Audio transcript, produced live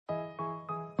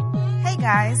Hey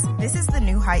guys, this is the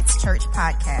New Heights Church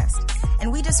podcast,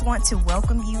 and we just want to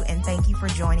welcome you and thank you for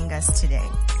joining us today.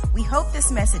 We hope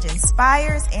this message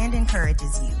inspires and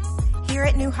encourages you. Here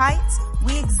at New Heights,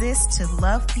 we exist to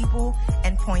love people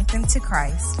and point them to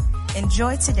Christ.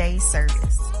 Enjoy today's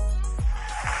service.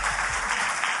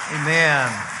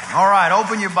 Amen. All right,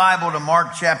 open your Bible to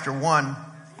Mark chapter 1.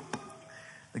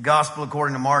 The Gospel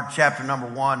according to Mark chapter number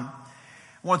 1. I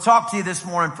want to talk to you this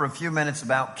morning for a few minutes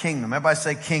about kingdom. Everybody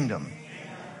say kingdom.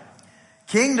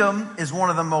 Kingdom is one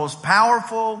of the most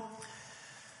powerful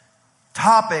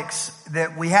topics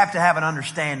that we have to have an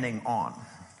understanding on.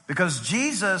 Because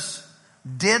Jesus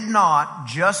did not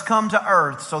just come to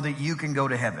earth so that you can go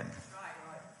to heaven.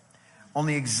 On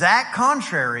the exact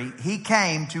contrary, he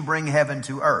came to bring heaven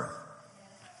to earth.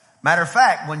 Matter of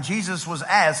fact, when Jesus was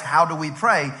asked, how do we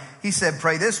pray? He said,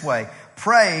 pray this way.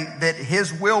 Pray that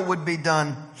his will would be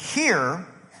done here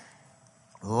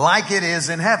like it is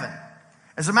in heaven.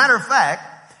 As a matter of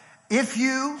fact, if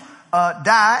you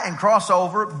die and cross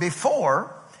over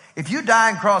before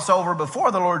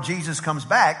the Lord Jesus comes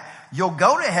back, you'll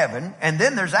go to heaven, and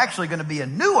then there's actually going to be a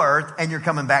new earth, and you're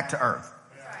coming back to earth.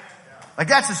 Like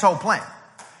that's his whole plan.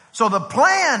 So the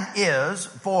plan is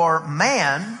for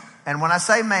man, and when I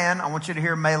say man, I want you to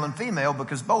hear male and female,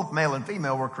 because both male and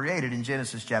female were created in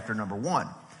Genesis chapter number 1.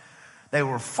 They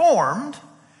were formed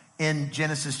in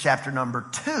Genesis chapter number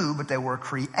 2, but they were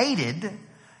created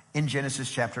in Genesis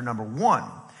chapter number 1.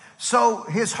 So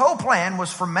his whole plan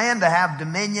was for man to have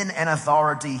dominion and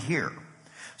authority here.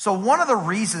 So one of the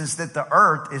reasons that the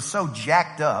earth is so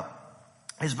jacked up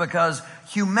is because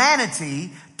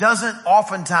humanity doesn't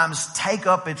oftentimes take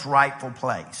up its rightful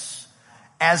place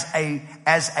as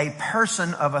a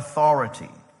person of authority.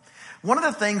 One of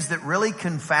the things that really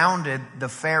confounded the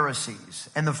Pharisees,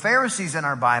 and the Pharisees in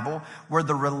our Bible were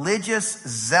the religious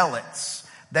zealots.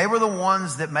 They were the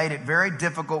ones that made it very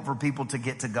difficult for people to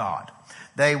get to God.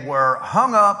 They were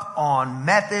hung up on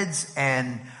methods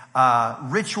and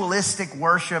ritualistic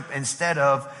worship instead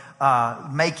of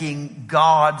making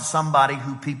God somebody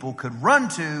who people could run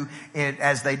to.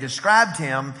 As they described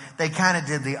him, they kind of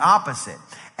did the opposite.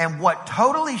 And what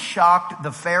totally shocked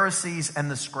the Pharisees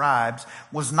and the scribes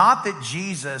was not that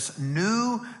Jesus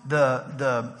knew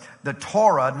the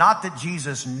Torah, not that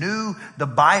Jesus knew the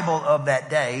Bible of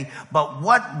that day, but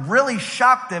what really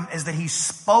shocked them is that he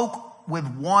spoke with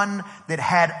one that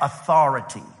had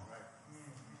authority.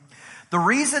 The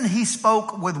reason he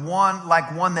spoke with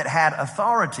one that had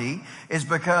authority is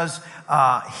because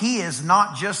he is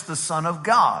not just the Son of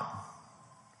God.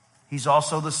 He's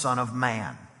also the Son of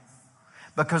Man.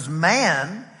 Because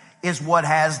man is what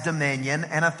has dominion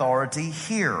and authority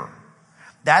here.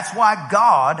 That's why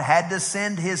God had to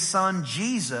send his son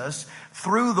Jesus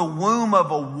through the womb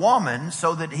of a woman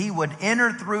so that he would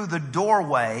enter through the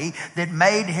doorway that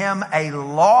made him a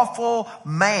lawful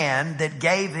man that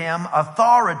gave him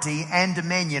authority and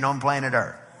dominion on planet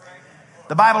Earth.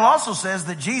 The Bible also says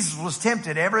that Jesus was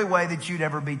tempted every way that you'd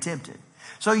ever be tempted.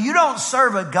 So you don't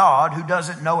serve a God who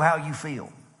doesn't know how you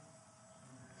feel.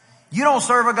 You don't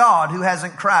serve a God who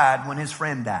hasn't cried when his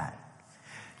friend died.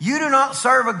 You do not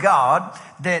serve a God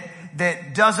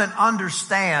that doesn't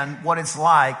understand what it's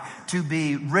like to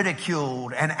be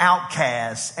ridiculed and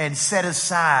outcast and set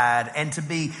aside and to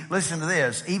be, listen to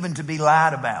this, even to be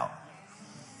lied about.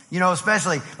 You know,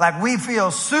 especially like we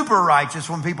feel super righteous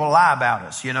when people lie about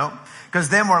us, you know, because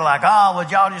then we're like, oh,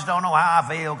 well, y'all just don't know how I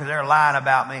feel because they're lying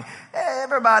about me.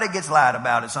 Everybody gets lied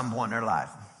about at some point in their life.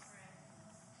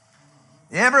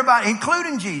 Everybody,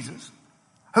 including Jesus,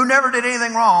 who never did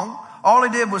anything wrong. All he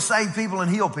did was save people and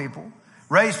heal people,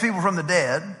 raise people from the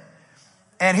dead.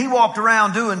 And he walked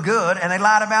around doing good, and they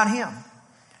lied about him.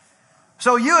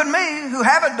 So you and me, who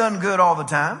haven't done good all the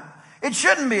time, it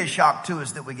shouldn't be a shock to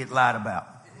us that we get lied about.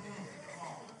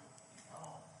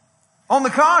 On the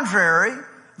contrary,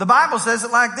 the Bible says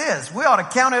it like this. We ought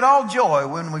to count it all joy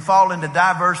when we fall into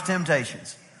diverse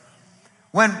temptations.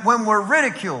 When we're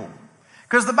ridiculed.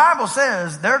 Because the Bible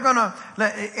says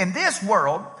in this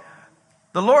world,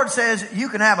 the Lord says you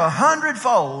can have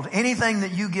 100-fold anything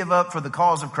that you give up for the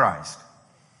cause of Christ.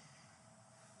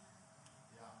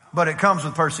 But it comes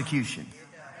with persecution.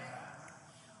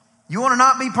 You want to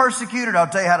not be persecuted? I'll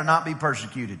tell you how to not be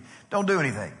persecuted. Don't do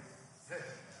anything.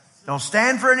 Don't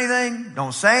stand for anything.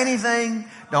 Don't say anything.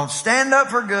 Don't stand up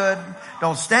for good.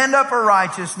 Don't stand up for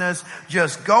righteousness.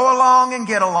 Just go along and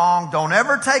get along. Don't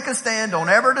ever take a stand. Don't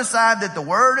ever decide that the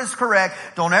word is correct.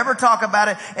 Don't ever talk about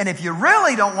it. And if you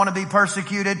really don't want to be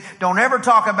persecuted, don't ever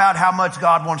talk about how much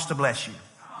God wants to bless you.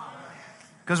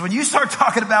 Because when you start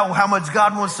talking about how much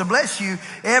God wants to bless you,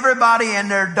 everybody and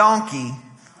their donkey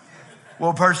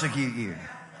will persecute you.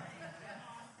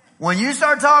 When you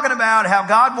start talking about how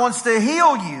God wants to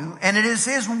heal you and it is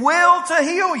His will to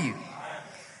heal you,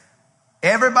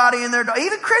 everybody in there,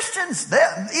 even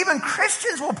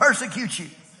Christians will persecute you.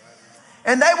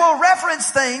 And they will reference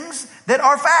things that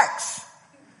are facts.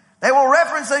 They will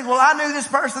reference things, well, I knew this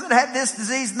person that had this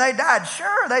disease and they died.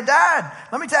 Sure, they died.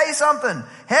 Let me tell you something.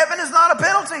 Heaven is not a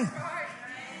penalty.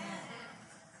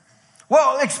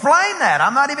 Well, explain that.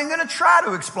 I'm not even going to try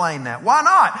to explain that. Why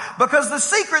not? Because the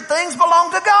secret things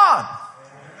belong to God.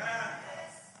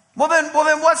 Well then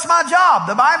what's my job?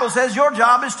 The Bible says your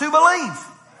job is to believe.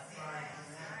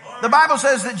 The Bible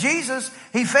says that Jesus,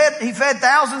 he fed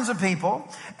thousands of people,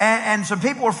 and some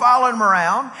people were following him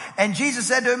around, and Jesus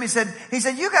said to him, he said,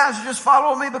 you guys are just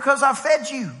following me because I fed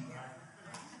you.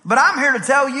 But I'm here to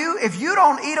tell you, if you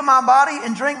don't eat of my body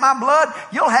and drink my blood,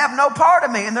 you'll have no part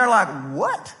of me. And they're like,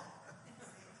 what?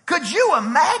 Could you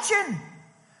imagine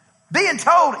being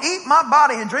told, eat my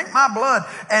body and drink my blood,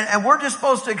 and we're just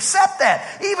supposed to accept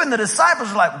that? Even the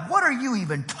disciples are like, what are you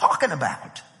even talking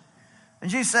about? And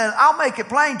Jesus said, I'll make it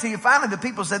plain to you. Finally, the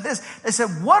people said this. They said,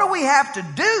 what do we have to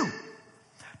do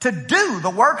the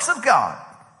works of God?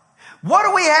 What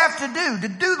do we have to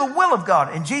do the will of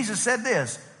God? And Jesus said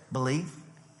this, believe.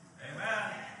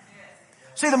 Amen.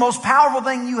 See, the most powerful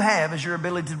thing you have is your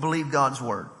ability to believe God's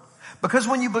word. Because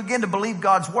when you begin to believe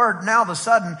God's word, now all of a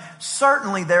sudden,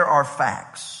 certainly there are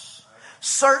facts.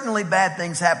 Certainly bad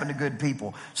things happen to good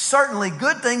people. Certainly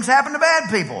good things happen to bad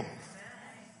people.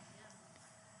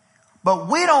 But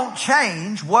we don't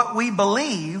change what we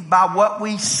believe by what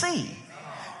we see.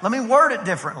 Let me word it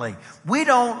differently. We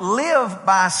don't live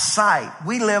by sight.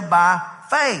 We live by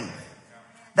faith.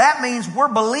 That means we're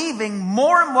believing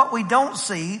more in what we don't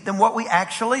see than what we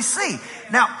actually see.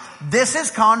 Now, this is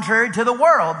contrary to the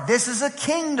world. This is a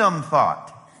kingdom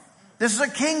thought. This is a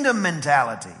kingdom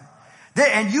mentality.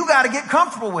 And you got to get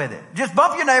comfortable with it. Just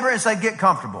bump your neighbor and say, get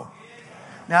comfortable.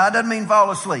 Now, that doesn't mean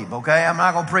fall asleep, okay? I'm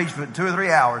not going to preach for 2 or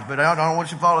 3 hours, but I don't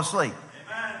want you to fall asleep.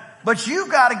 Amen. But you've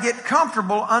got to get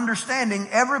comfortable understanding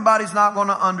everybody's not going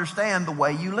to understand the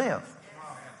way you live.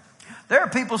 There are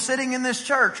people sitting in this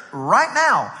church right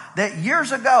now that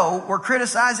years ago were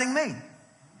criticizing me.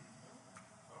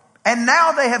 And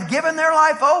now they have given their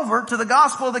life over to the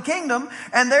gospel of the kingdom,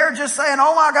 and they're just saying,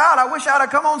 oh my God, I wish I'd have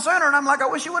come on sooner. And I'm like, I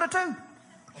wish you would have too.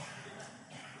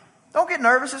 Don't get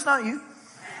nervous, it's not you.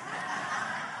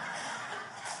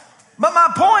 But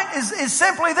my point is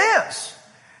simply this.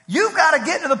 You've got to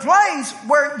get to the place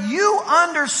where you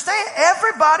understand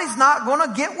everybody's not going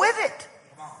to get with it.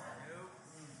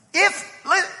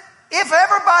 If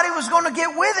everybody was going to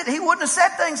get with it, he wouldn't have said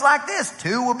things like this.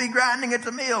 2 will be grinding at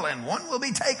the mill, and 1 will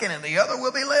be taken, and the other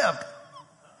will be left.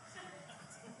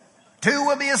 2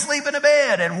 will be asleep in the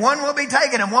bed, and 1 will be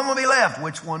taken, and 1 will be left.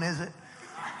 Which one is it?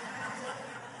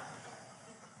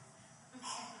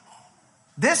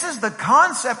 This is the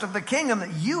concept of the kingdom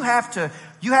that you have to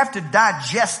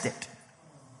digest it.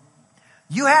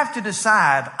 You have to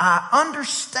decide, I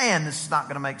understand this is not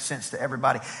going to make sense to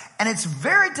everybody. And it's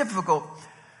very difficult.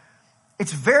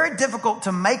 It's very difficult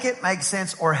to make it make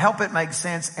sense or help it make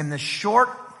sense in the short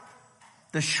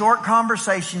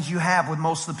conversations you have with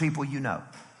most of the people you know.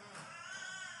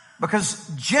 Because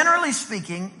generally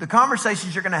speaking, the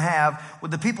conversations you're going to have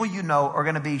with the people you know are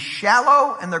going to be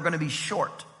shallow and they're going to be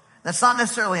short. That's not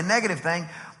necessarily a negative thing,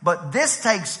 but this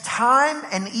takes time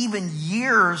and even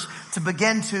years to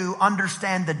begin to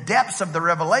understand the depths of the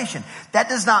revelation. That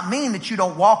does not mean that you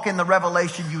don't walk in the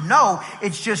revelation you know.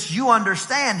 It's just you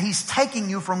understand He's taking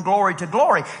you from glory to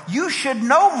glory. You should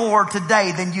know more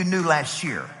today than you knew last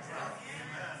year.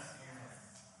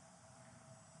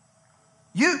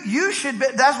 You should be,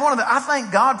 that's one of the, I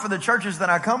thank God for the churches that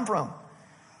I come from.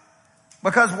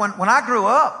 Because when I grew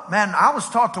up, man, I was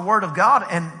taught the Word of God,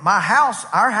 and our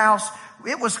house,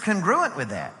 it was congruent with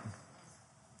that.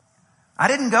 I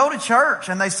didn't go to church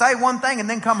and they say one thing and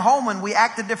then come home and we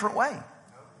act a different way.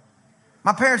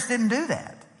 My parents didn't do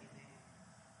that.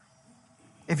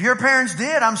 If your parents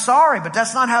did, I'm sorry, but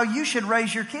that's not how you should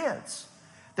raise your kids.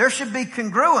 There should be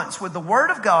congruence with the Word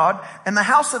of God and the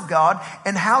house of God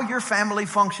and how your family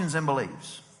functions and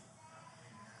believes.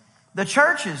 The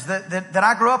churches that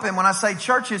I grew up in, when I say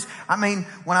churches, I mean,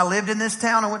 when I lived in this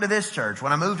town, I went to this church.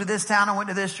 When I moved to this town, I went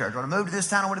to this church. When I moved to this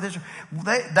town, I went to this church.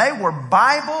 They were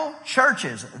Bible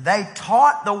churches. They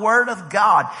taught the Word of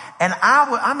God. And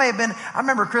I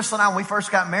remember Crystal and I, when we first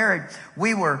got married,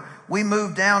 we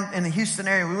moved down in the Houston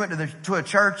area. We went to a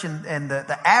church and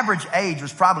the average age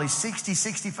was probably 60,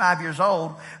 65 years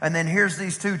old. And then here's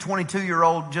these 2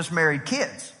 22-year-old just married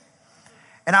kids.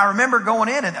 And I remember going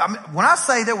in, and when I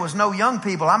say there was no young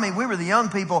people, I mean we were the young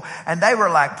people, and they were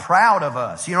like proud of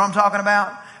us. You know what I'm talking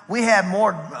about? we had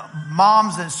more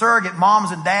moms and surrogate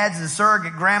moms and dads and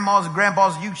surrogate grandmas and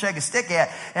grandpas than you can shake a stick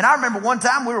at. And I remember one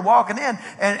time we were walking in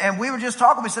and we were just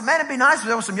talking. We said, man, it'd be nice if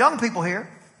there was some young people here.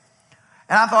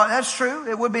 And I thought, that's true.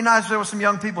 It would be nice if there was some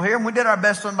young people here. And we did our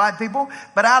best to invite people.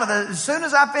 But as soon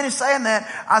as I finished saying that,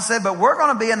 I said, but we're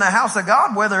going to be in the house of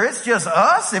God, whether it's just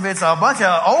us, if it's a bunch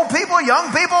of old people,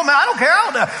 young people, man, I don't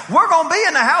care. We're going to be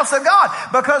in the house of God.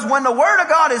 Because when the Word of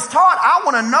God is taught, I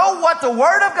want to know what the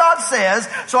Word of God says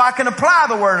so I can apply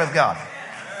the Word of God.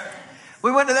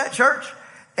 We went to that church.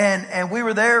 And we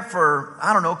were there for,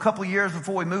 I don't know, a couple of years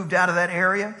before we moved out of that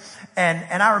area.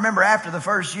 And I remember after the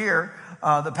first year,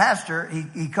 the pastor,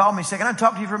 he called me and said, can I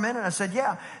talk to you for a minute? I said,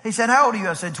 yeah. He said, how old are you?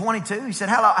 I said, 22. He said,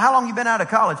 how long you been out of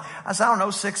college? I said, I don't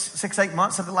know, 8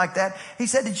 months, something like that. He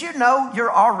said, did you know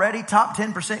you're already top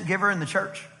 10% giver in the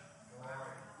church?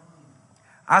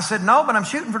 I said, no, but I'm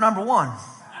shooting for number 1.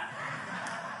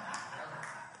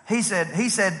 He said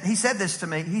this to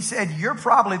me. He said, you're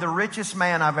probably the richest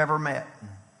man I've ever met.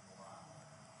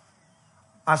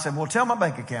 I said, well, tell my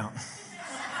bank account.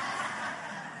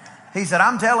 He said,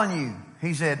 I'm telling you.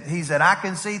 He said, I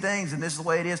can see things and this is the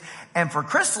way it is. And for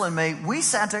Crystal and me, we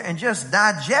sat there and just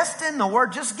digesting the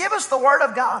Word. Just give us the Word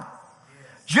of God.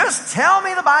 Just tell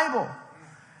me the Bible.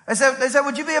 They said,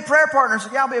 would you be a prayer partner? I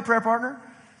said, yeah, I'll be a prayer partner.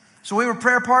 So we were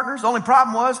prayer partners. The only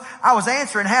problem was I was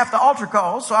answering half the altar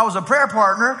calls. So I was a prayer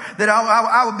partner that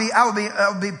I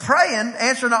would be praying,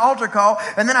 answering the altar call,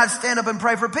 and then I'd stand up and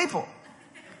pray for people.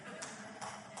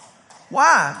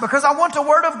 Why? Because I want the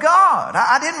Word of God.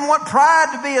 I didn't want pride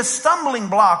to be a stumbling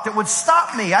block that would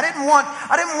stop me. I didn't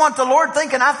want the Lord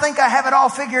thinking, I think I have it all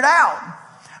figured out.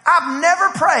 I've never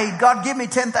prayed, God, give me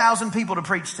 10,000 people to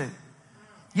preach to.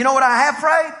 You know what I have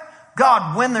prayed?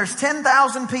 God, when there's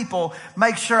 10,000 people,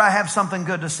 make sure I have something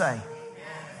good to say.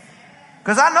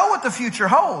 Because I know what the future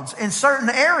holds in certain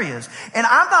areas. And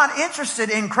I'm not interested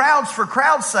in crowds for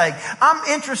crowd's sake. I'm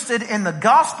interested in the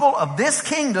gospel of this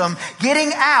kingdom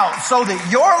getting out so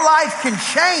that your life can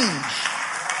change.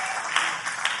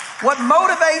 What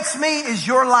motivates me is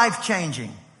your life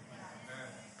changing.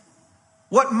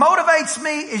 What motivates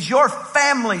me is your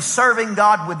family serving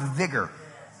God with vigor.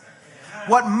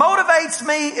 What motivates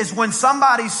me is when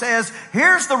somebody says,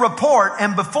 here's the report,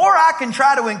 and before I can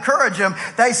try to encourage them,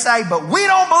 they say, but we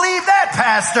don't believe that,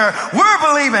 Pastor. We're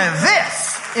believing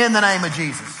this in the name of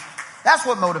Jesus. That's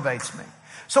what motivates me.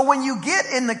 So when you get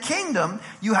in the kingdom,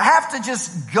 you have to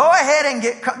just go ahead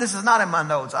and this is not in my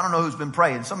notes. I don't know who's been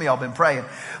praying. Some of y'all been praying.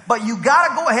 But you got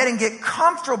to go ahead and get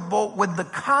comfortable with the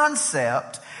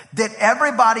concept that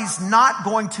everybody's not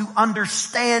going to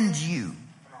understand you.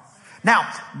 Now,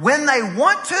 when they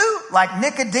want to, like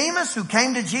Nicodemus, who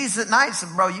came to Jesus at night and said,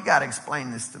 bro, you got to explain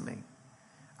this to me.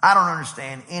 I don't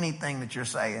understand anything that you're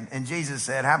saying. And Jesus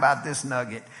said, how about this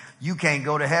nugget? You can't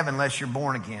go to heaven unless you're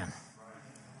born again.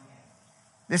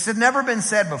 This had never been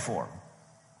said before.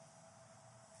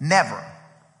 Never.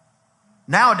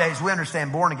 Nowadays, we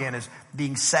understand born again as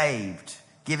being saved,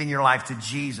 giving your life to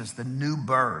Jesus, the new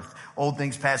birth. Old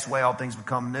things pass away, all things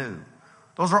become new.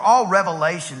 Those are all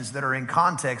revelations that are in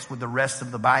context with the rest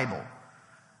of the Bible.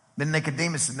 Then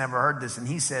Nicodemus had never heard this, and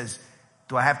he says,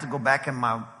 do I have to go back in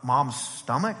my mom's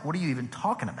stomach? What are you even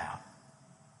talking about?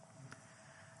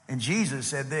 And Jesus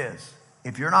said this,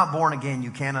 if you're not born again,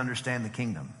 you can't understand the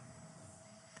kingdom.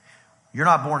 You're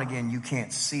not born again, you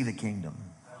can't see the kingdom.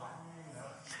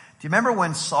 Do you remember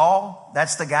when Saul,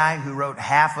 that's the guy who wrote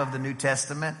half of the New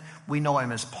Testament, we know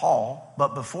him as Paul,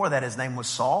 but before that his name was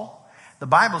Saul? The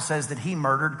Bible says that he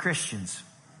murdered Christians.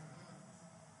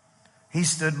 He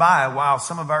stood by while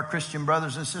some of our Christian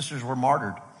brothers and sisters were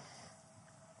martyred.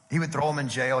 He would throw them in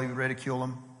jail. He would ridicule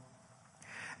them.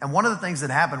 And one of the things that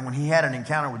happened when he had an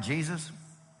encounter with Jesus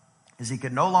is he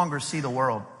could no longer see the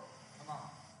world.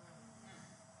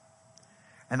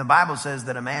 And the Bible says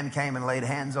that a man came and laid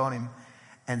hands on him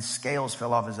and scales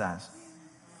fell off his eyes.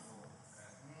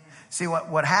 See,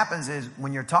 what happens is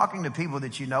when you're talking to people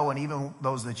that you know and even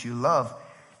those that you love,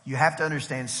 you have to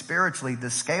understand spiritually the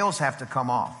scales have to come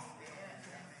off.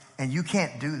 And you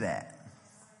can't do that.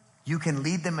 You can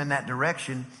lead them in that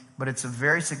direction, but it's a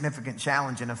very significant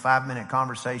challenge in a 5-minute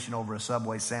conversation over a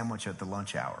Subway sandwich at the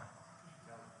lunch hour.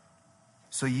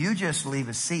 So you just leave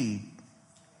a seed.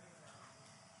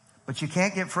 But you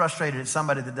can't get frustrated at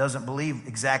somebody that doesn't believe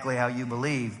exactly how you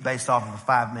believe based off of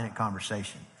a 5-minute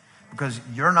conversation. Because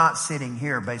you're not sitting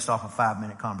here based off a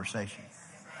 5-minute conversation.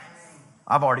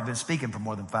 I've already been speaking for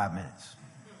more than 5 minutes.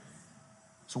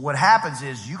 So what happens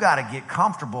is you got to get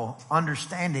comfortable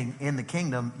understanding in the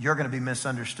kingdom you're going to be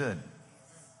misunderstood.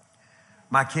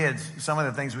 My kids, some of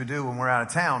the things we do when we're out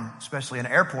of town, especially in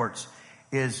airports,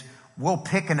 is we'll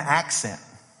pick an accent.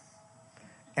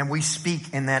 and we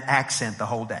speak in that accent the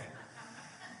whole day.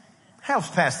 Helps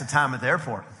pass the time at the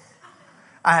airport.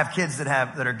 I have kids that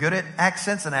are good at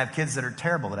accents, and I have kids that are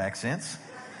terrible at accents.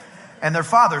 And their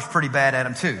father's pretty bad at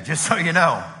them too, just so you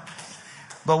know.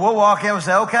 But we'll walk in and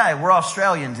say, okay, we're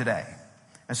Australian today.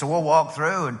 And so we'll walk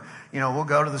through and, we'll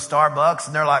go to the Starbucks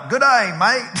and they're like, good day,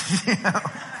 mate.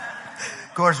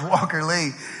 Of course, Walker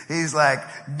Lee, he's like,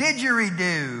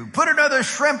 didgeridoo, put another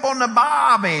shrimp on the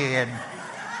barbie. And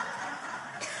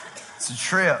it's a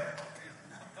trip.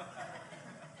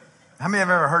 How many have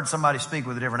ever heard somebody speak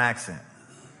with a different accent?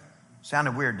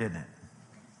 Sounded weird, didn't it?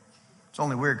 It's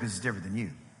only weird because it's different than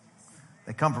you.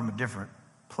 They come from a different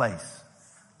place.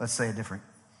 Let's say a different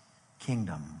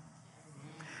kingdom.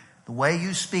 The way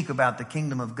you speak about the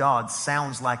kingdom of God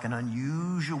sounds like an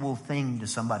unusual thing to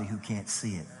somebody who can't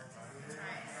see it.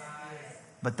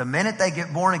 But the minute they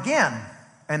get born again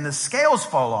and the scales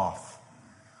fall off,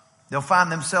 they'll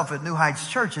find themselves at New Heights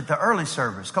Church at the early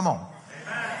service. Come on.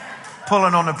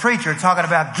 Pulling on the preacher, talking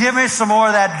about, give me some more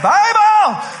of that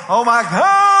Bible. Oh my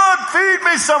God, feed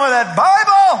me some of that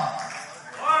Bible.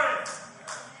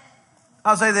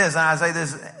 I'll say this, and I say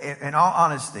this in all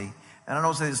honesty, and I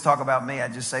don't say this to talk about me, I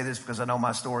just say this because I know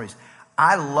my stories.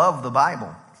 I love the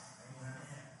Bible.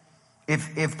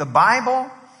 If the Bible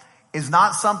is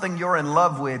not something you're in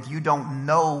love with, you don't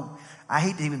know, I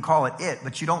hate to even call it,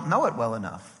 but you don't know it well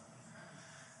enough.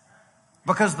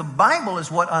 Because the Bible is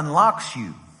what unlocks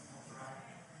you.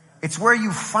 It's where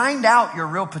you find out your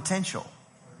real potential.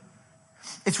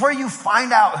 It's where you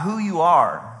find out who you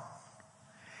are.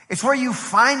 It's where you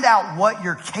find out what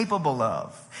you're capable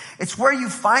of. It's where you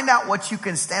find out what you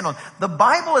can stand on. The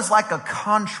Bible is like a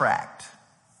contract.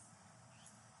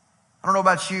 I don't know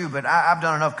about you, but I've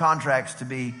done enough contracts to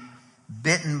be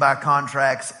bitten by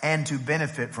contracts and to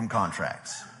benefit from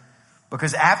contracts.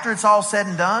 Because after it's all said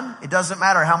and done, it doesn't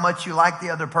matter how much you like the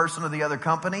other person or the other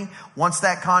company. Once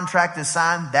that contract is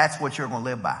signed, that's what you're going to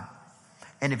live by.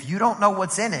 And if you don't know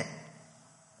what's in it,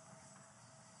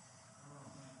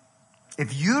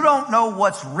 if you don't know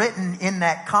what's written in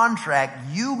that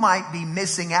contract, you might be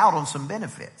missing out on some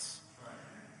benefits.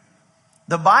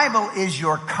 The Bible is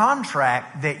your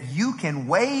contract that you can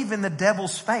wave in the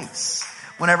devil's face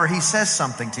whenever he says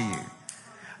something to you.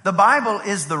 The Bible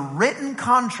is the written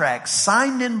contract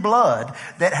signed in blood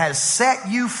that has set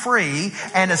you free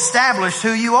and established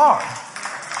who you are.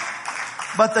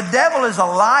 But the devil is a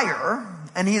liar,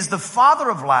 and he is the father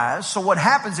of lies. So what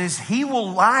happens is he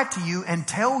will lie to you and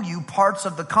tell you parts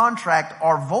of the contract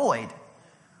are void.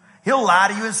 He'll lie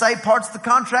to you and say parts of the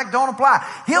contract don't apply.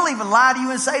 He'll even lie to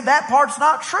you and say that part's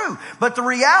not true. But the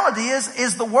reality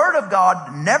is the word of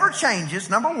God never changes,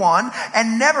 number one,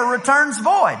 and never returns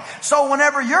void. So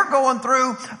whenever you're going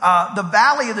through the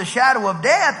valley of the shadow of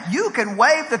death, you can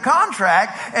wave the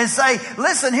contract and say,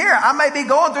 listen here, I may be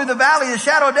going through the valley of the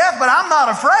shadow of death, but I'm not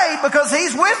afraid because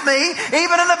he's with me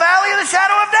even in the valley of the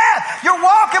shadow of death. You're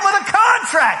walking with a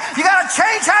contract. You got to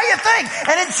change how you think.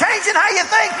 And in changing how you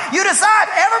think, you decide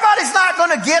everybody's not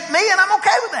going to get me, and I'm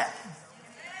okay with that.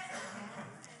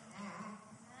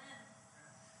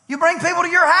 You bring people to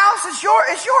your house, it's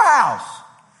your house.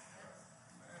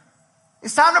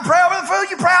 It's time to pray over the food.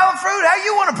 You pray over the food how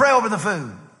you want to pray over the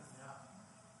food.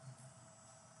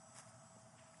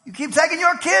 You keep taking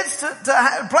your kids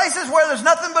to places where there's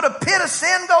nothing but a pit of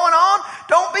sin going on.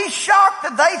 Don't be shocked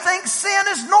that they think sin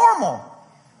is normal.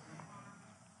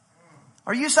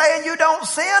 Are you saying you don't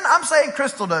sin? I'm saying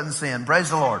Crystal doesn't sin.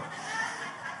 Praise the Lord.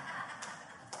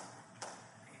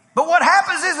 But what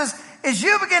happens is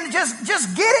you begin to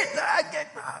just get it.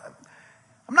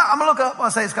 I'm going to look up. I'll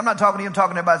say this. I'm not talking to you. I'm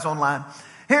talking to everybody that's online.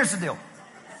 Here's the deal.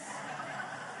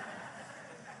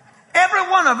 Every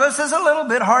one of us is a little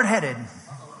bit hard-headed.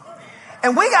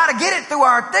 And we got to get it through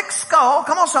our thick skull.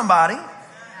 Come on, somebody.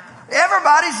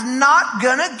 Everybody's not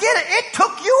going to get it. It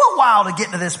took you a while to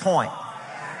get to this point.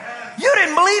 You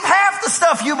didn't believe half the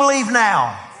stuff you believe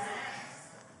now.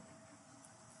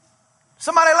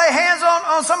 Somebody lay hands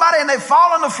on somebody and they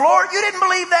fall on the floor. You didn't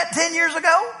believe that 10 years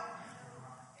ago.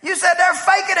 You said they're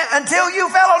faking it until you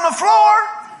fell on the floor.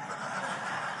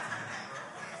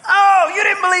 Oh, you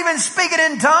didn't believe in speaking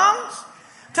in tongues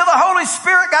till the Holy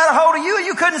Spirit got a hold of you and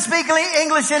you couldn't speak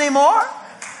English anymore.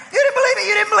 You didn't believe it.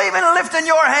 You didn't believe in lifting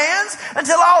your hands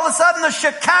until all of a sudden the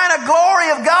Shekinah glory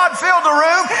of God filled the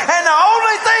room, and the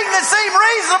only thing that seemed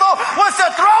reasonable was to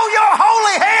throw your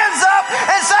holy hands up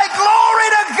and say, glory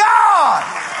to God.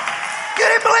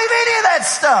 You didn't believe any of that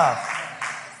stuff.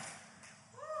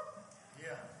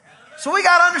 So we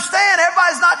got to understand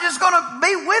everybody's not just going to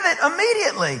be with it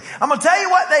immediately. I'm going to tell you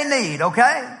what they need,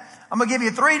 okay? I'm going to give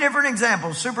you 3 different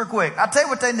examples super quick. I'll tell you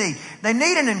what they need. They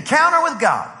need an encounter with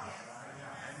God.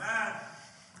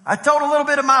 I told a little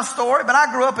bit of my story, but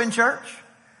I grew up in church.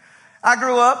 I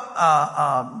grew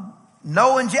up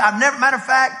knowing Jesus. I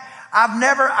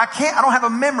don't have a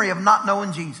memory of not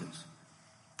knowing Jesus.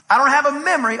 I don't have a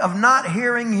memory of not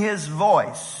hearing his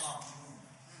voice.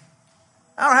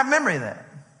 I don't have a memory of that.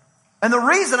 And the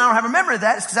reason I don't have a memory of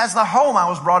that is because that's the home I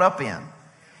was brought up in.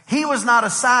 He was not a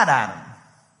side item.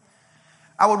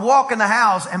 I would walk in the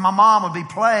house and my mom would be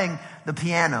playing the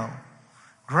piano.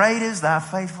 Great is thy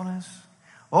faithfulness,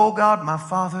 O God, my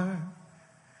Father.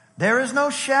 There is no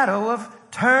shadow of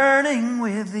turning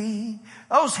with thee.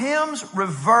 Those hymns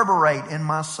reverberate in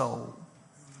my soul.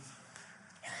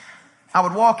 I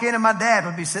would walk in and my dad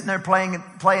would be sitting there playing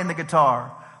the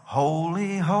guitar.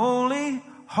 Holy, holy,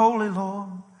 holy Lord,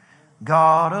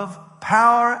 God of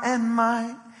power and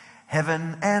might,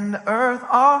 heaven and earth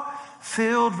are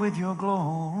filled with your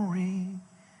glory.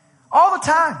 All the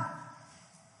time.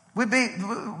 We'd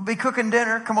be cooking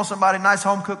dinner. Come on, somebody, nice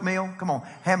home cooked meal. Come on,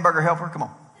 hamburger helper, come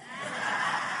on.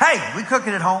 Hey, we cook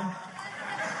it at home.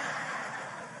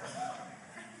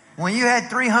 When you had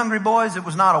 3 hungry boys, it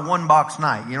was not a 1-box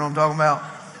night. You know what I'm talking about?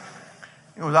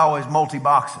 It was always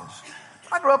multi-boxes.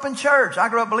 I grew up in church. I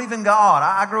grew up believing God.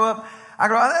 I grew up,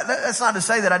 that's not to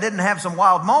say that I didn't have some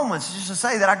wild moments. It's just to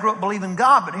say that I grew up believing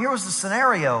God. But here was the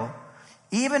scenario.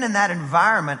 Even in that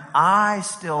environment, I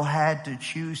still had to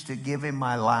choose to give him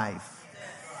my life.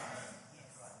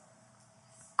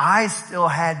 I still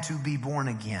had to be born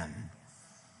again.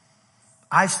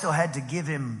 I still had to give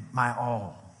him my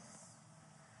all.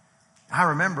 I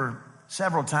remember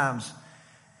several times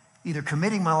either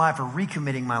committing my life or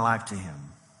recommitting my life to him,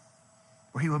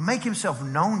 where he would make himself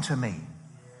known to me.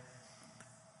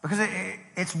 Because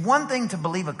it's one thing to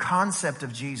believe a concept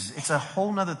of Jesus. It's a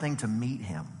whole other thing to meet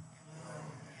him.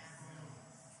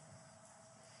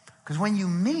 Because when you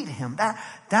meet him,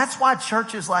 that's why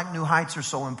churches like New Heights are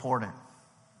so important.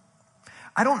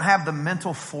 I don't have the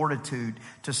mental fortitude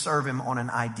to serve him on an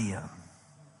idea.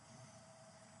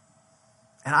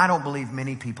 And I don't believe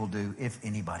many people do, if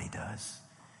anybody does.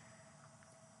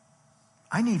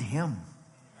 I need him.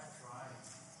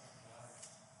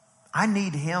 I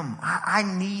need him. I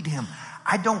need him.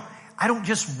 I don't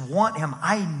just want him.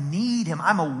 I need him.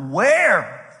 I'm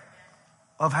aware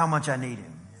of how much I need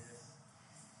him.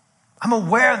 I'm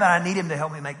aware that I need him to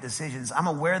help me make decisions. I'm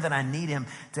aware that I need him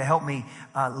to help me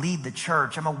lead the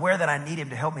church. I'm aware that I need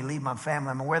him to help me lead my family.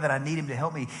 I'm aware that I need him to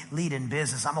help me lead in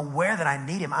business. I'm aware that I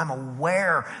need him. I'm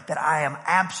aware that I am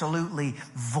absolutely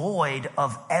void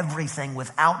of everything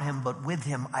without him, but with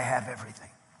him I have everything.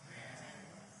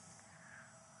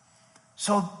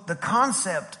 So the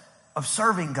concept of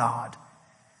serving God,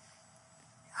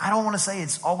 I don't want to say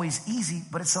it's always easy,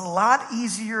 but it's a lot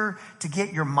easier to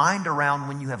get your mind around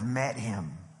when you have met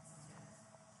him.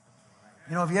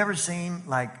 You know, have you ever seen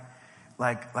I'll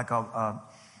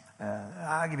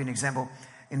give you an example.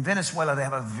 In Venezuela, they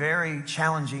have a very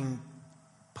challenging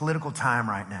political time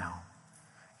right now.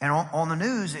 And on the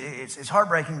news, it's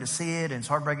heartbreaking to see it, and it's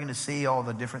heartbreaking to see all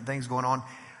the different things going on.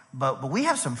 But we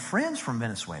have some friends from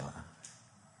Venezuela.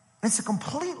 It's a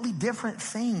completely different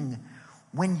thing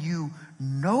when you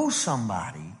know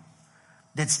somebody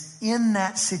that's in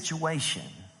that situation.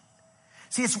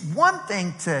 See, it's one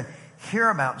thing to hear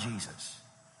about Jesus.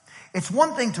 It's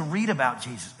one thing to read about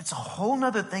Jesus. It's a whole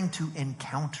nother thing to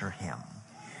encounter him.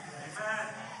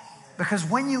 Because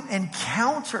when you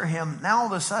encounter him, now all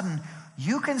of a sudden,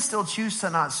 you can still choose to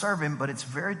not serve him, but it's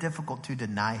very difficult to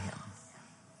deny him.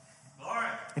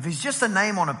 If he's just a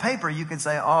name on a paper, you can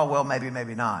say, oh, well, maybe,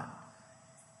 maybe not.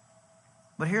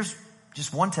 But here's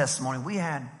just one testimony we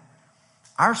had.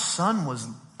 Our son was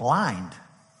blind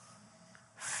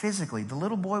physically. The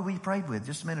little boy we prayed with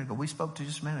just a minute ago, we spoke to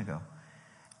just a minute ago.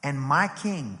 And my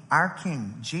King, our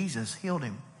King, Jesus, healed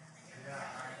him.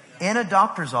 In a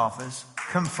doctor's office,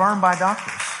 confirmed by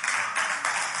doctors.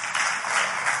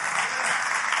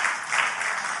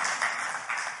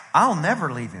 I'll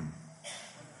never leave him.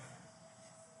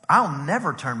 I'll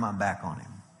never turn my back on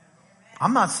him.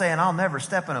 I'm not saying I'll never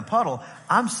step in a puddle.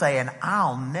 I'm saying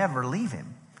I'll never leave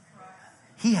him.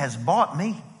 He has bought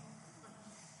me.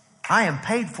 I am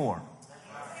paid for.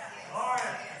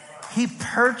 He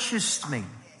purchased me.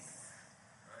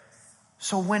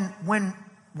 So when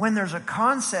there's a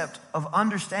concept of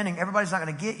understanding, everybody's not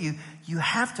going to get you. You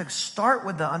have to start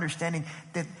with the understanding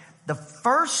that the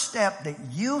first step that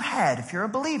you had, if you're a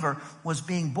believer, was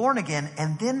being born again,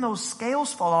 and then those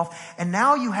scales fall off, and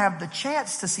now you have the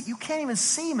chance to see. You can't even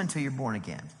see him until you're born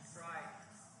again.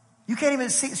 You can't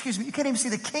even see, you can't even see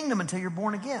the kingdom until you're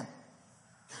born again.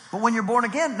 But when you're born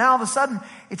again, now all of a sudden,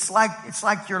 it's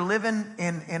like you're living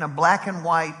in a black and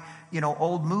white,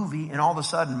 old movie, and all of a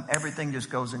sudden everything just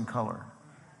goes in color.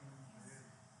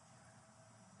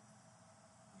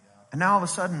 And now all of a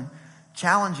sudden,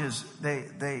 challenges,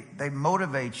 they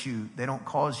motivate you. They don't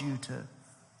cause you to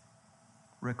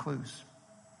recluse.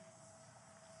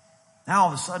 Now all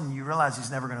of a sudden you realize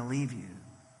he's never going to leave you.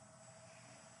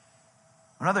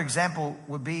 Another example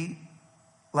would be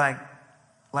like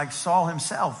Saul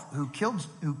himself, who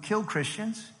killed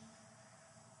Christians,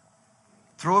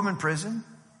 threw them in prison,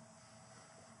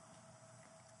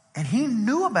 and he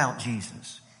knew about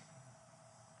Jesus.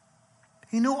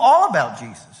 He knew all about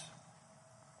Jesus.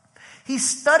 He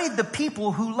studied the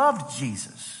people who loved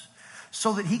Jesus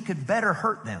so that he could better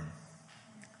hurt them.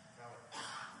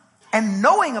 And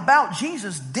knowing about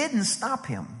Jesus didn't stop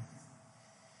him.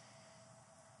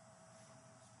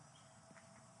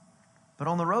 But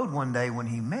on the road one day when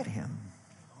he met him,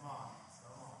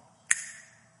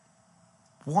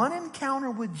 one encounter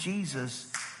with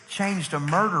Jesus changed a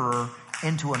murderer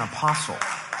into an apostle.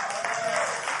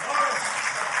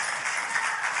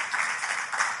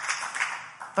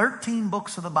 "13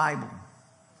 books of the Bible,"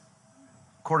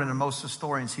 according to most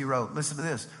historians he wrote. Listen to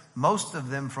this. Most of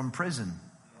them from prison.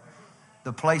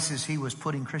 The places he was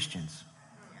putting Christians.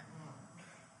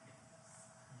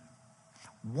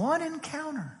 One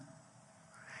encounter.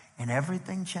 And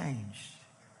everything changed.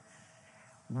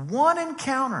 One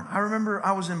encounter. I remember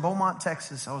I was in Beaumont,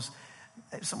 Texas. I was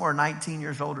somewhere 19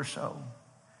 years old or so.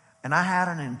 And I had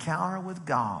an encounter with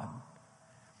God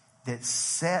that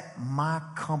set my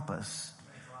compass.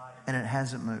 And it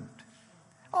hasn't moved.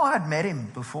 Oh, I'd met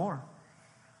him before.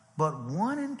 But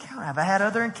one encounter. Have I had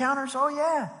other encounters? Oh,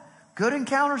 yeah. Good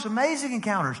encounters, amazing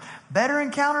encounters. Better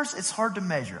encounters, it's hard to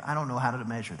measure. I don't know how to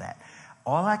measure that.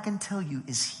 All I can tell you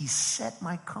is he set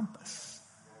my compass.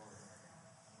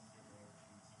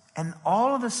 And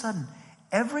all of a sudden,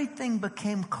 everything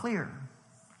became clear.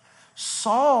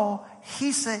 Saul,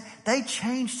 he said, they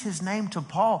changed his name to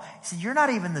Paul. He said, "You're not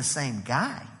even the same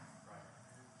guy."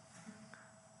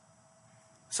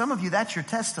 Some of you, that's your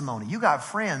testimony. You got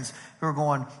friends who are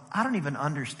going, "I don't even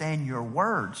understand your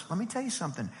words." Let me tell you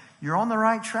something. You're on the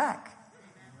right track.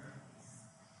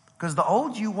 Because the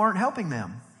old you weren't helping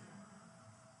them.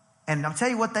 And I'll tell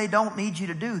you what they don't need you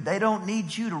to do. They don't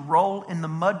need you to roll in the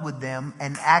mud with them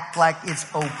and act like it's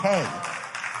okay.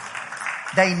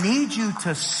 They need you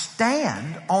to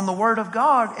stand on the Word of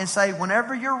God and say,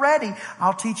 "Whenever you're ready,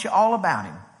 I'll teach you all about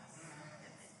Him.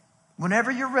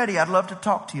 Whenever you're ready, I'd love to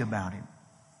talk to you about Him.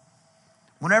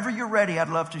 Whenever you're ready, I'd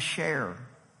love to share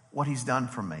what He's done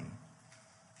for me."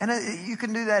 And you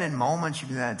can do that in moments. You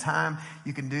can do that in time.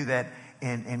 You can do that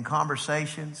in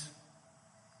conversations.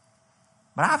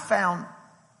 But I found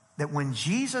that when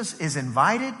Jesus is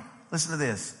invited, listen to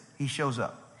this, He shows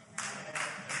up.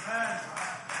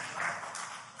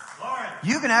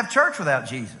 You can have church without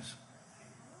Jesus.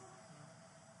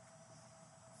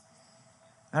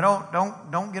 Now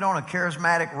don't get on a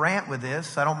charismatic rant with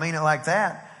this. I don't mean it like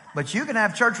that. But you can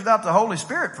have church without the Holy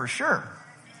Spirit for sure.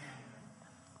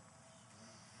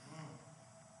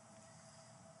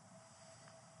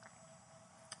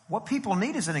 What people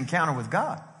need is an encounter with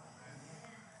God.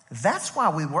 That's why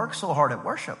we work so hard at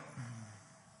worship.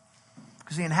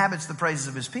 Because He inhabits the praises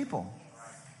of His people.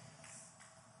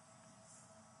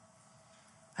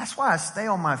 That's why I stay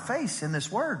on my face in this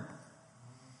Word.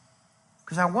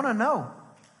 Because I want to know,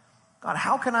 God,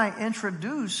 how can I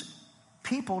introduce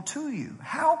people to you?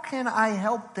 How can I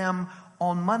help them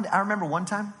on Monday? I remember one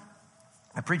time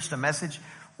I preached a message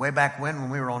way back when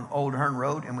we were on Old Hearn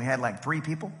Road and we had like 3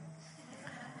 people.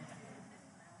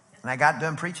 And I got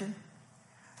done preaching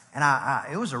and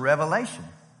it was a revelation.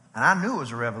 And I knew it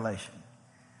was a revelation.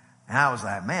 And I was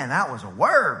like, man, that was a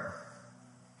word.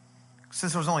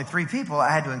 Since there was only 3 people, I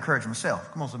had to encourage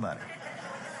myself. Come on, somebody.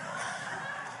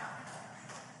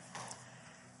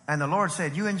 And the Lord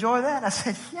said, "You enjoy that?" I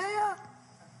said, "Yeah."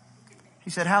 He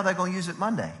said, "How are they going to use it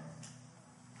Monday?"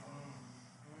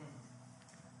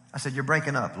 I said, "You're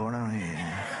breaking up, Lord. I don't hear you."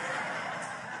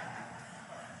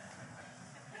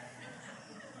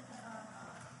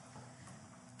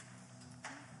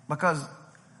 Because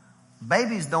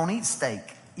babies don't eat steak,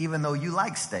 even though you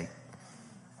like steak.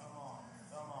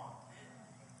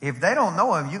 If they don't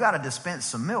know Him, you got to dispense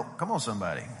some milk. Come on,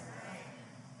 somebody.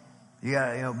 You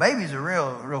got, babies are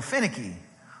real finicky.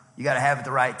 You got to have it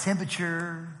the right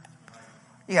temperature.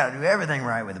 You got to do everything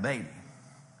right with a baby.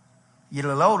 You get a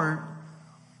little older,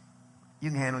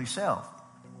 you can handle yourself.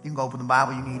 You can go open the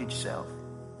Bible, you can eat it yourself.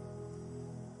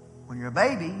 When you're a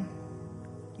baby,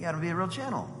 you got to be real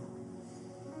gentle.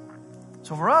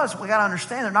 So for us, we got to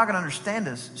understand they're not going to understand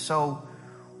us. So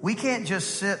we can't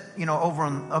just sit, over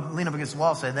and lean up against the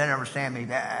wall and say, they don't understand me.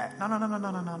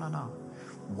 No.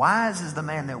 Wise is the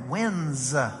man that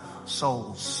wins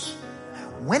souls.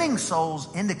 Winning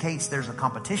souls indicates there's a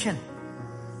competition.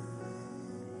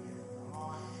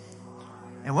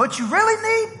 And what you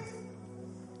really need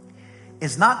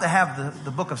is not to have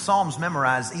the book of Psalms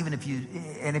memorized, even if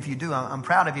you do, I'm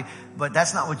proud of you, but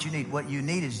that's not what you need. What you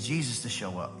need is Jesus to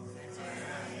show up.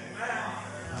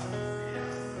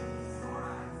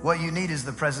 What you need is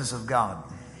the presence of God.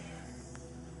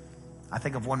 I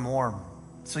think of one more.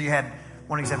 So you had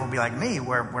one example would be like me,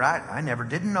 where I never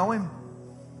didn't know him,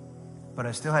 but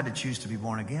I still had to choose to be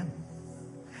born again.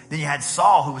 Then you had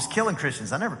Saul, who was killing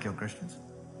Christians. I never killed Christians.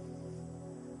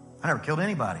 I never killed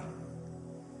anybody.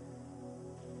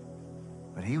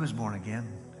 But he was born again.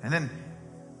 And then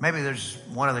maybe there's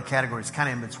one other category. It's kind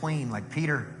of in between, like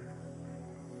Peter.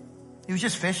 He was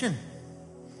just fishing.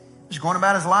 Just going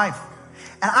about his life.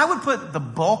 And I would put the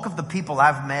bulk of the people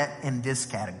I've met in this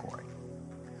category.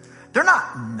 They're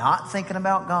not thinking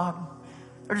about God.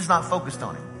 They're just not focused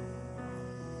on Him.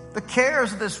 The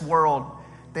cares of this world,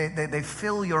 they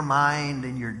fill your mind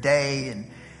and your day, and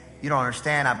you don't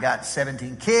understand. I've got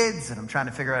 17 kids, and I'm trying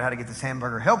to figure out how to get this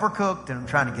hamburger helper cooked, and I'm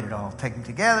trying to get it all taken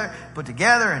together, put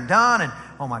together and done, and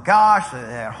oh my gosh,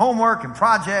 homework and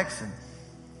projects, and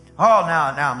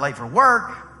now I'm late for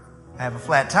work. I have a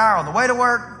flat tire on the way to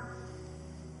work.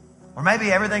 Or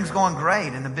maybe everything's going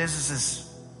great and the business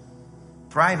is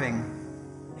thriving,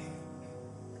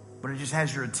 but it just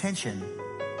has your attention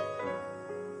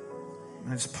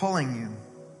and it's pulling you.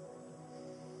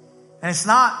 And it's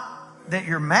not that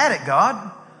you're mad at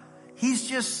God. He's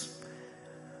just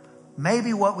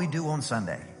maybe what we do on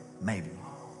Sunday. Maybe.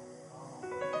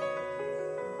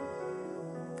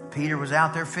 Peter was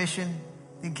out there fishing,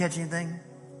 didn't catch anything.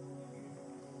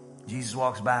 Jesus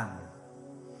walks by.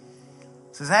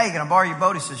 Says, hey, can I borrow your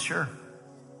boat? He says, sure.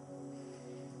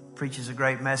 Preaches a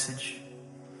great message.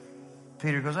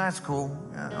 Peter goes, that's cool.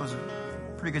 That was a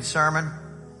pretty good sermon.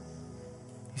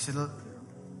 He said, look,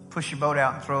 push your boat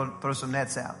out and throw some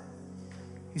nets out.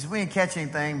 He said, we didn't catch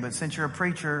anything, but since you're a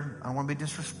preacher, I don't want to be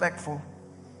disrespectful.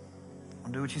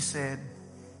 I'll do what you said.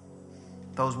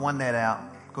 Throws one net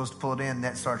out, goes to pull it in,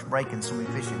 net starts breaking, so we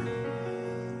fish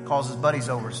it. Calls his buddies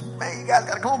over. Says, man, you guys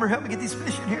got to come over, help me get these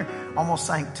fish in here. Almost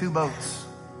sank 2 boats.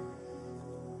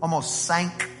 Almost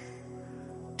sank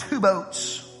 2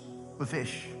 boats with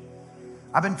fish.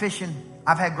 I've been fishing.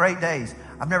 I've had great days.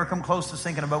 I've never come close to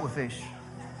sinking a boat with fish.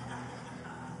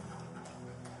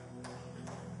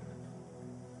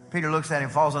 Peter looks at him,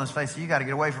 falls on his face. You got to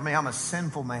get away from me. I'm a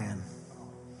sinful man.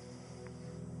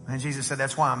 And Jesus said,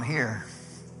 that's why I'm here.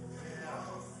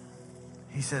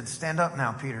 He said, stand up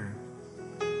now, Peter.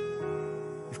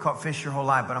 You've caught fish your whole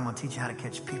life, but I'm going to teach you how to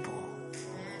catch people.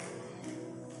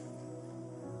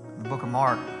 In the book of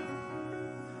Mark,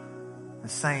 that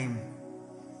same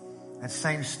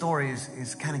story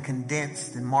is kind of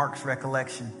condensed in Mark's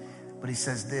recollection. But he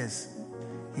says this.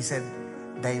 He said,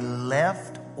 they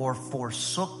left or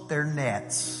forsook their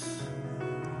nets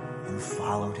and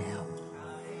followed him.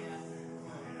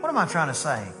 What am I trying to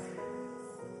say?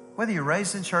 Whether you're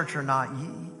raised in church or not,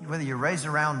 whether you're raised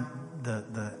around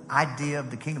the idea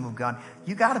of the kingdom of God,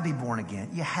 you got to be born again.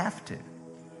 You have to.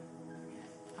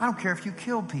 I don't care if you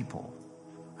kill people.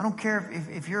 I don't care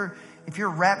if your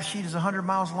rap sheet is 100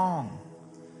 miles long.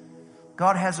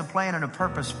 God has a plan and a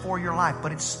purpose for your life,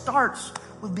 but it starts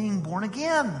with being born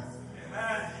again.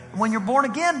 Amen. And when you're born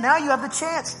again, now you have the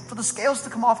chance for the scales to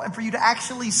come off and for you to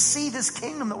actually see this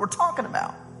kingdom that we're talking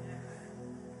about.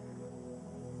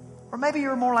 Or maybe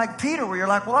you're more like Peter, where you're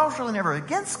like, well, I was really never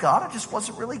against God. I just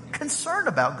wasn't really concerned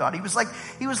about God. He was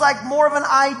like more of an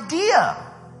idea.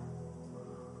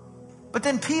 But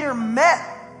then Peter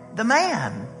met the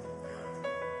man,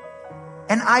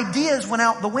 and ideas went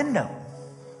out the window.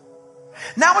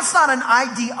 Now it's not an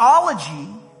ideology.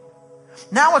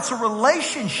 Now it's a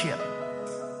relationship.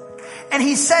 And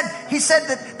he said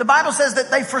that the Bible says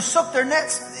that they forsook their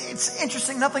nets. It's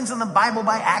interesting. Nothing's in the Bible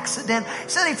by accident. He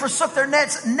said he forsook their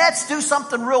nets. Nets do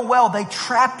something real well. They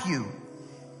trap you.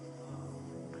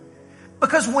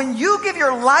 Because when you give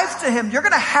your life to Him, you're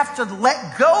going to have to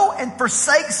let go and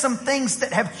forsake some things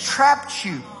that have trapped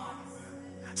you.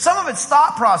 Some of it's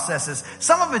thought processes.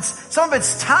 Some of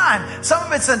it's time. Some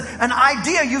of it's an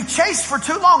idea you've chased for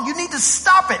too long. You need to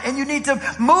stop it, and you need to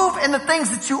move in the things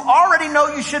that you already know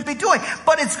you should be doing.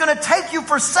 But it's going to take you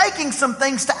forsaking some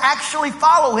things to actually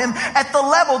follow Him at the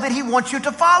level that He wants you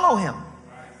to follow Him.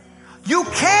 You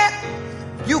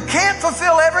can't You can't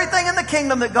fulfill everything in the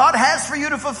kingdom that God has for you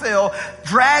to fulfill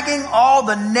dragging all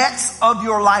the nets of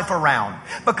your life around.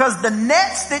 Because the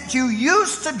nets that you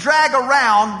used to drag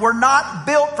around were not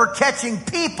built for catching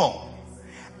people.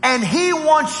 And He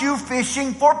wants you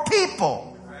fishing for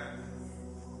people.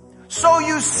 So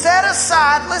you set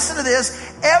aside, listen to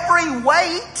this, every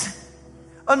weight.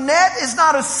 A net is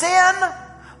not a sin.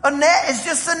 A net is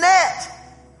just a net.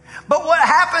 But what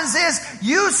happens is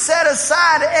you set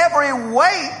aside every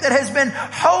weight that has been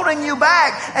holding you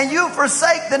back and you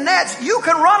forsake the nets. You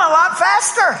can run a lot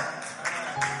faster.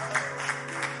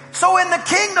 So in the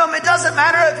kingdom, it doesn't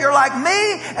matter if you're like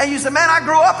me and you say, man, I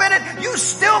grew up in it. You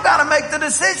still got to make the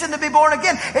decision to be born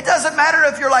again. It doesn't matter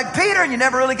if you're like Peter and you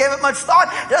never really gave it much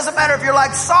thought. It doesn't matter if you're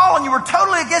like Saul and you were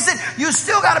totally against it. You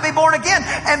still got to be born again.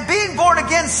 And being born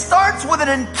again starts with an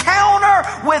encounter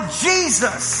with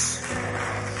Jesus.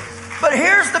 But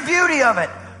here's the beauty of it.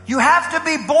 You have to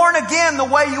be born again the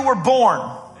way you were born.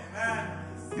 Amen.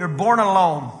 You're born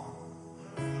alone.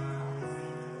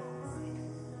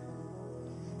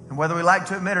 And whether we like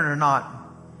to admit it or not,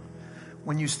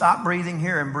 when you stop breathing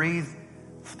here and breathe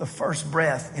the first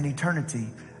breath in eternity,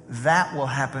 that will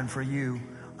happen for you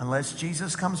unless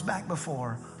Jesus comes back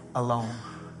before alone.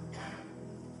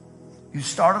 You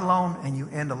start alone and you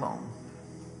end alone.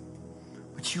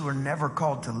 But you were never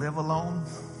called to live alone.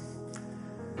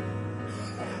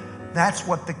 That's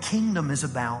what the kingdom is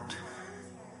about.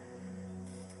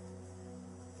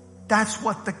 That's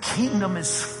what the kingdom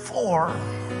is for.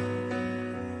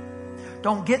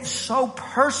 Don't get so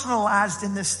personalized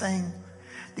in this thing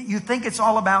that you think it's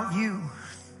all about you.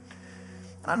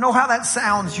 I know how that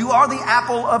sounds. You are the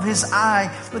apple of His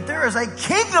eye, but there is a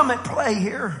kingdom at play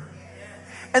here.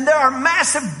 And there are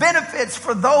massive benefits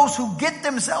for those who get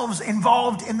themselves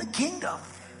involved in the kingdom.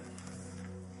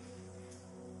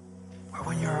 Where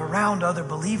when you're around other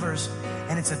believers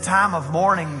and it's a time of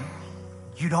mourning,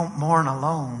 you don't mourn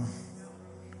alone.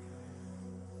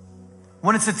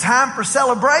 When it's a time for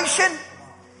celebration,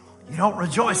 you don't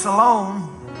rejoice alone.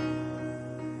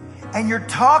 And you're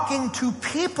talking to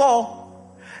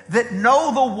people that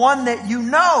know the one that you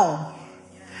know.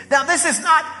 Now, this is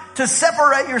not to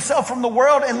separate yourself from the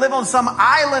world and live on some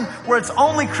island where it's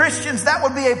only Christians. That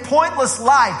would be a pointless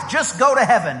life. Just go to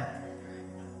heaven.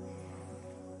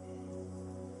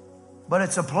 But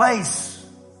it's a place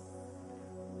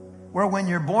where when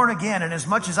you're born again, and as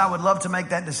much as I would love to make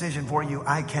that decision for you,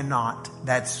 I cannot.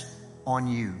 That's on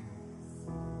you.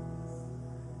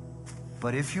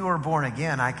 But if you are born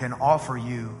again, I can offer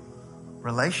you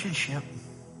relationship.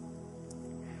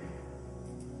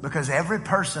 Because every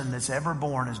person that's ever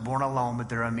born is born alone, but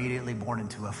they're immediately born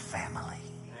into a family.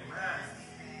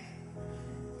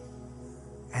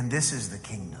 And this is the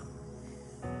kingdom.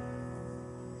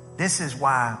 This is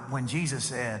why when Jesus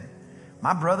said,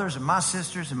 my brothers and my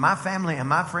sisters and my family and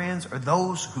my friends are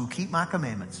those who keep my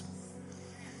commandments.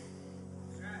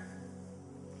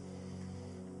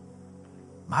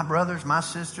 My brothers, my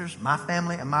sisters, my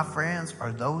family, and my friends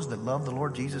are those that love the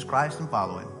Lord Jesus Christ and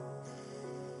follow Him.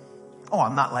 Oh,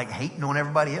 I'm not like hating on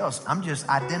everybody else. I'm just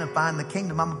identifying the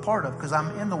kingdom I'm a part of because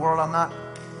I'm in the world. I'm not.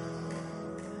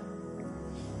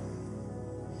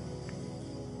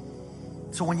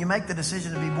 So when you make the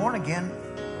decision to be born again,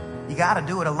 you got to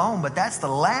do it alone. But that's the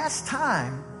last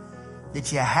time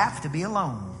that you have to be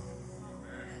alone.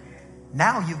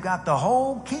 Now you've got the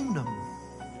whole kingdom.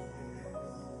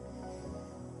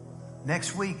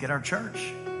 Next week at our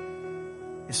church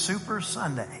is Super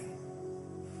Sunday.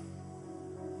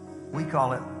 We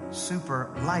call it Super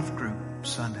Life Group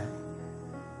Sunday.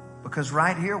 Because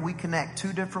right here we connect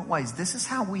two different ways. This is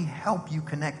how we help you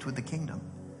connect with the kingdom.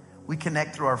 We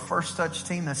connect through our First Touch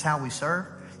team. That's how we serve.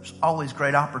 There's always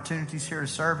great opportunities here to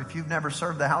serve. If you've never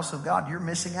served the house of God, you're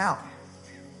missing out.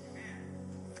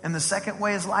 And the second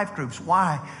way is life groups.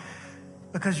 Why?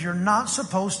 Because you're not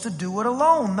supposed to do it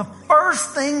alone. The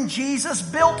first thing Jesus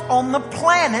built on the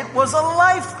planet was a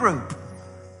life group.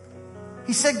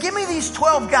 He said, give me these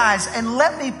 12 guys and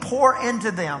let me pour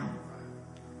into them.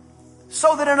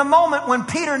 So that in a moment when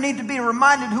Peter needed to be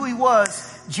reminded who he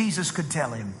was, Jesus could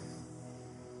tell him.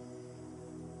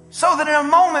 So that in a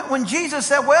moment when Jesus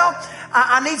said, well,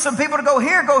 I need some people to go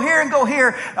here, and go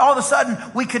here, all of a sudden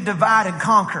we could divide and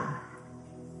conquer.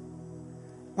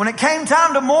 When it came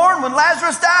time to mourn, when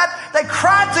Lazarus died, they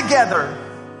cried together.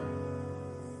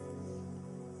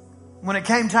 When it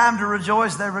came time to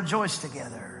rejoice, they rejoiced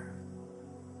together.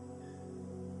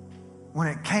 When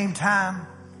it came time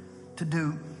to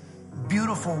do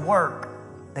beautiful work,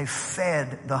 they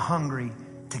fed the hungry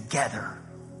together.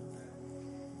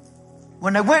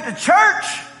 When they went to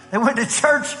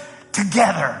church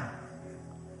together.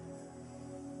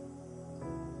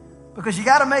 Because you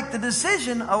got to make the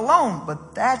decision alone.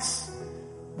 But that's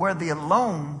where the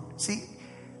alone, see,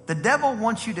 the devil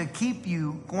wants to keep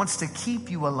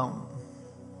you alone.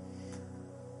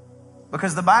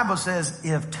 Because the Bible says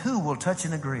if two will touch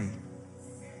and agree,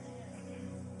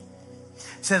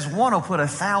 it says one will put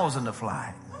 1,000 to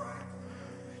flight.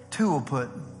 Two will put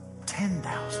 10,000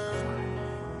 to flight.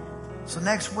 So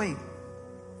next week,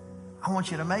 I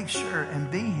want you to make sure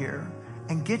and be here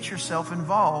and get yourself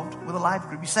involved with a life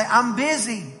group. You say, I'm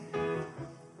busy.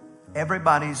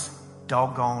 Everybody's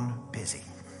doggone busy.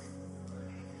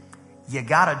 You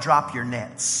got to drop your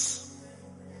nets.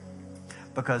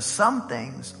 Because some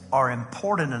things are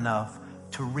important enough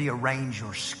to rearrange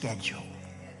your schedule.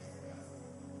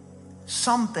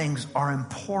 Some things are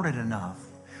important enough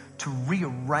to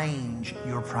rearrange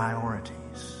your priorities.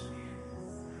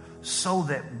 So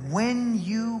that when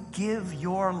you give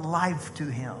your life to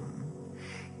Him,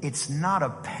 it's not a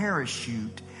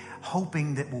parachute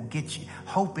hoping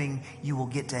you will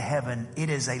get to heaven. It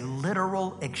is a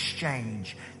literal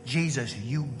exchange. Jesus,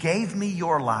 you gave me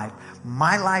your life.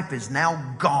 My life is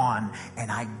now gone,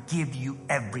 and I give you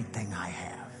everything I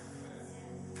have.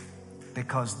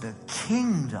 Because the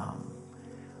kingdom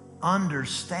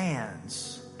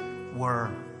understands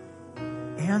we're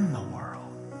in the world,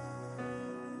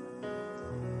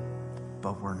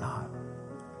 but we're not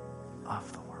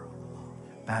of the world.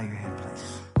 Bow your head,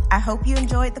 please. I hope you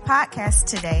enjoyed the podcast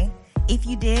today. If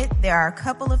you did, there are a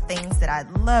couple of things that I'd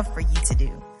love for you to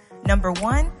do. Number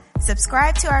 1,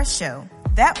 subscribe to our show.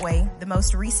 That way, the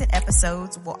most recent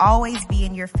episodes will always be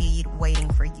in your feed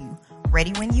waiting for you,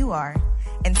 ready when you are.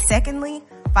 And secondly,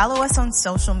 follow us on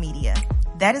social media.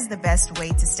 That is the best way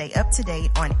to stay up to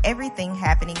date on everything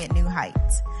happening at New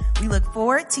Heights. We look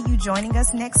forward to you joining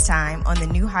us next time on the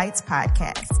New Heights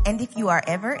podcast. And if you are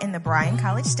ever in the Bryan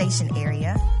College Station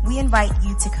area, we invite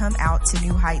you to come out to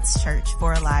New Heights Church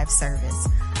for a live service.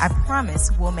 I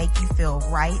promise we'll make you feel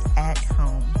right at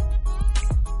home.